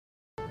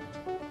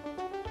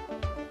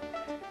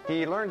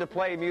He learned to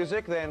play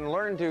music, then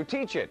learned to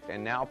teach it,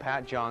 and now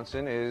Pat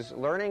Johnson is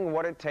learning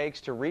what it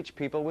takes to reach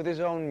people with his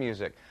own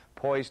music.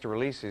 Poised to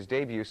release his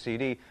debut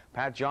CD,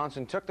 Pat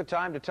Johnson took the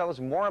time to tell us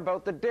more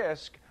about the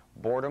disc,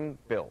 Boredom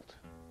Built.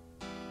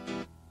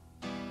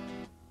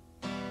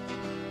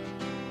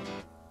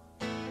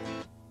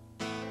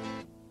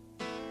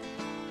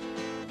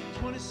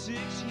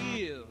 26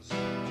 years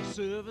of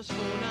service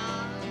for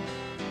night.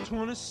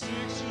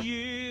 26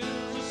 years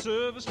of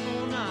service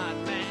for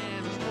night,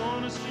 man. It's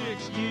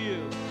 26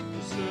 years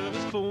of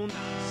service for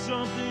night.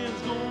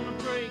 Something's gonna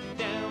break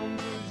down,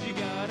 'cause you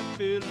gotta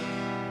feel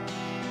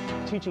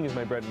it. Teaching is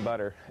my bread and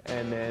butter,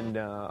 and then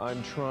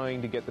I'm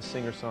trying to get the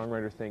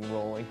singer-songwriter thing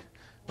rolling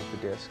with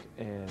the disc,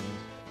 and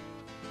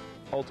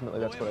ultimately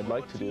that's what I'd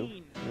like to do,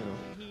 you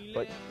know.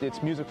 But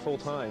it's music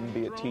full-time,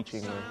 be it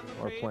teaching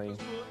or playing.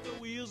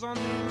 On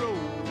the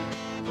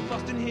road,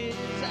 busting his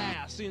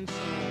ass in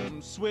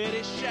some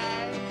sweaty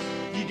shack.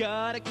 You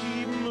gotta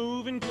keep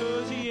moving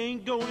 'cause he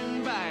ain't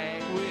going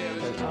back.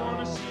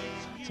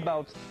 It's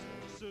about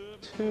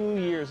 2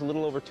 years, a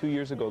little over 2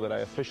 years ago, that I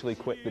officially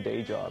quit the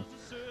day job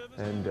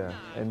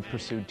and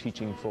pursued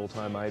teaching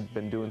full-time. I'd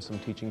been doing some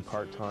teaching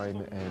part-time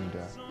and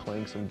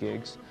playing some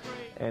gigs,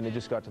 and it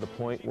just got to the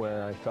point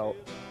where I felt,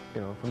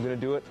 you know, if I'm going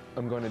to do it,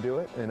 I'm going to do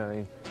it.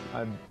 And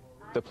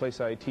the place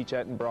I teach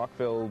at in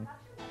Brockville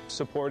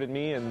supported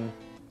me, and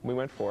we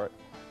went for it.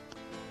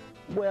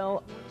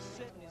 Well,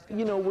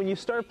 you know, when you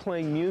start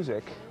playing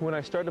music, when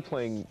I started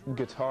playing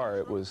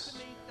guitar,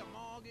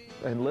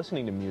 and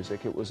listening to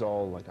music, it was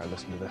all like I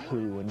listened to The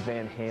Who and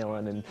Van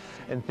Halen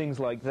and things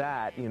like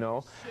that, you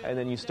know. And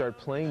then you start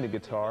playing the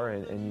guitar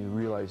and you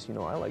realize, you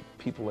know, I like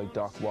people like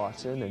Doc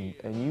Watson,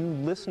 and you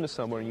listen to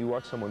someone and you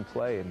watch someone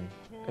play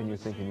and you're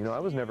thinking, you know, I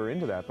was never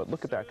into that, but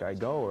look at that guy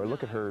go, or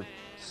look at her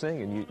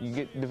sing, and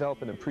you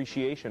develop an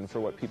appreciation for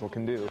what people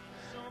can do.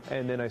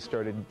 And then I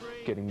started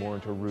getting more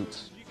into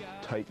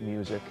roots-type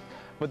music.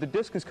 But the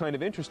disc is kind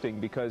of interesting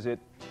because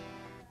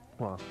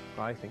well,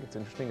 I think it's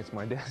interesting, it's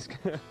my disc.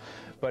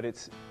 But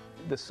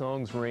the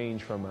songs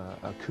range from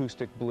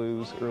acoustic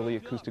blues, early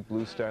acoustic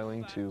blues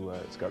styling, to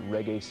it's got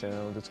reggae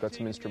sounds, it's got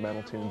some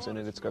instrumental tunes in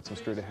it, it's got some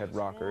straight-ahead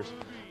rockers.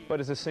 But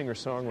as a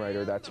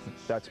singer-songwriter,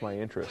 that's my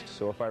interest.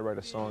 So if I write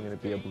a song and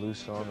it be a blues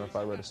song, or if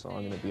I write a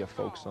song and it be a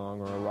folk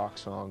song or a rock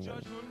song,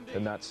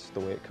 then that's the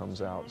way it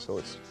comes out. So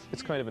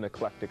it's kind of an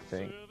eclectic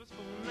thing.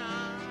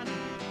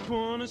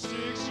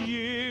 26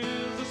 years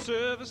of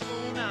service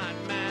for night,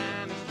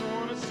 man. It's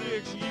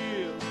 26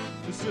 years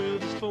of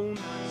service for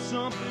night.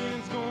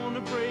 Something's gonna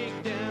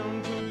break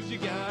down, 'cause you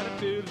gotta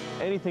feel it.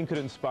 Anything could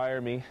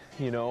inspire me,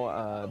 you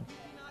know.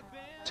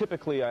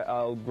 Typically,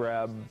 I'll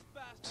grab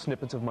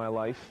snippets of my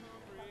life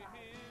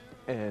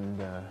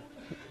and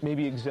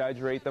maybe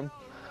exaggerate them,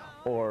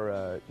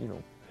 or you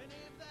know,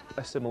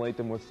 assimilate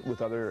them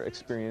with other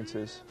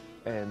experiences,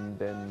 and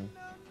then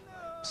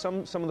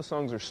some of the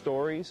songs are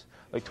stories.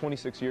 Like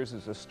 26 Years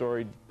is a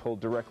story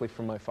pulled directly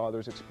from my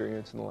father's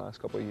experience in the last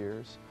couple of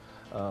years.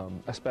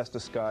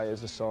 Asbestos Sky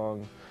is a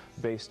song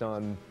based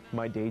on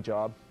my day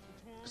job.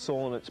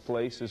 Soul in Its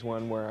Place is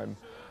one where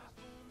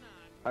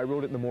I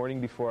wrote it in the morning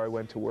before I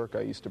went to work.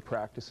 I used to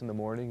practice in the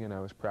morning, and I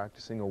was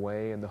practicing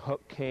away, and the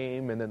hook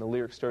came, and then the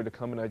lyrics started to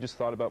come, and I just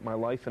thought about my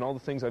life and all the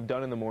things I've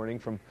done in the morning,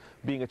 from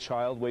being a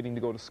child waiting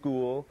to go to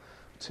school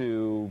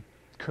to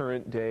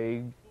current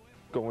day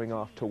going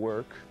off to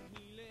work,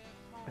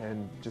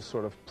 and just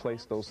sort of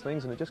placed those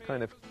things, and it just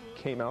kind of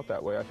came out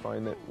that way. I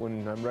find that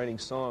when I'm writing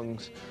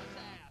songs,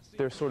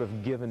 they're sort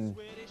of given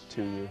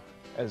to you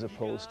as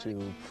opposed to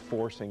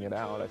forcing it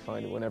out. I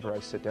find that whenever I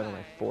sit down and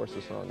I force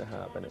a song to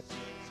happen,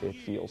 it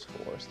feels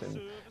forced,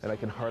 and I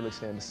can hardly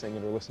stand to sing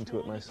it or listen to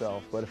it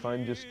myself. But if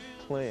I'm just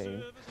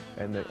playing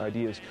and the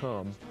ideas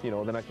come, you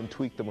know, then I can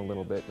tweak them a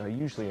little bit, and I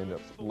usually end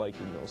up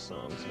liking those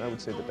songs. And I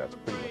would say that that's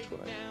pretty much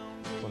what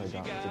I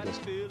got with the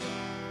disc.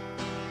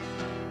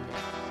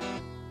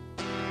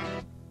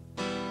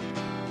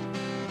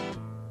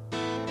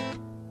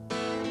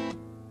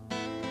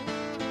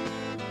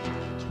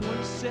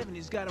 27,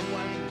 he's got a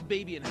wife and a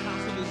baby and a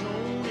house of his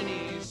own, and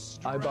he's...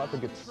 I bought the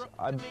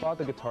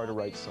guitar to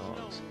write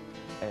songs,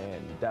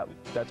 and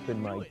that's been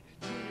my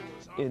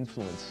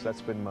influence.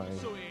 That's been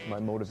my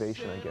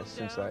motivation, I guess,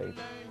 since I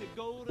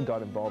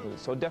got involved in it.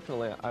 So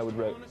definitely, I would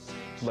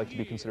like to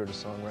be considered a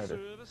songwriter.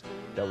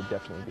 That would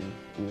definitely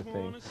be the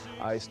thing.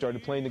 I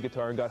started playing the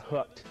guitar and got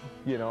hooked.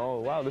 You know,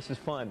 wow, this is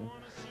fun.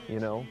 You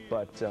know,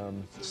 but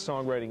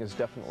songwriting is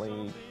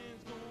definitely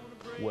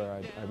where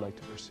I'd like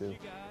to pursue.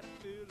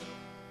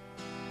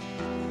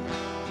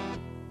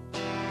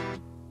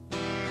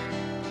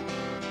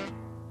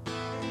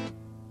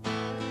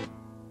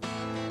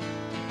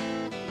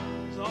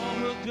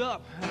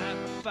 Up at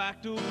the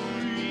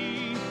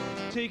factory,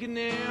 taking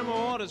them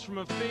orders from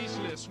a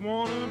faceless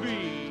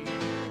wannabe.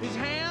 His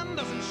hand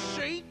doesn't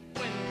shake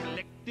when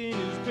collecting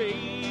his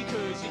pay,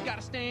 'cause you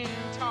gotta stand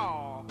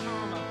tall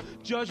come a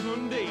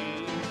judgment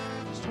day.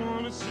 It's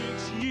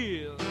 26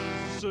 years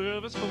of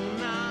service for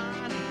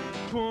night.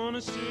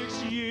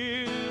 26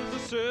 years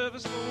of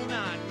service for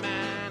night,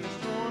 man. It's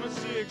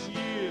 26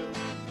 years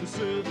of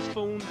service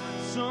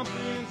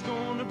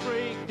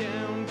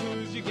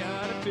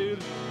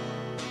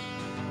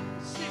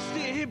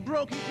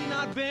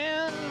cannot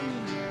bend.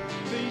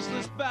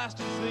 Faceless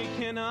bastards they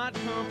cannot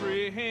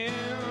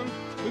comprehend.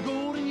 The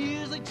golden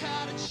years they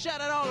tied and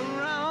shattered all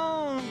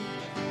around.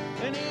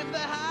 And if they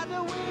had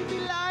their way, be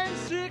lying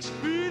 6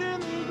 feet in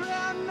the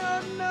ground.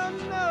 No, no,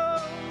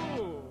 no.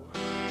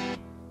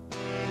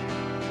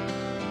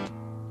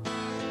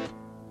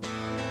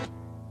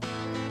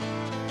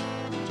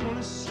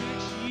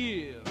 26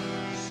 years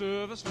of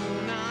service for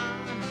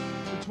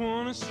 9.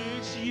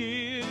 26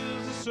 years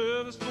of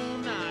service for 9.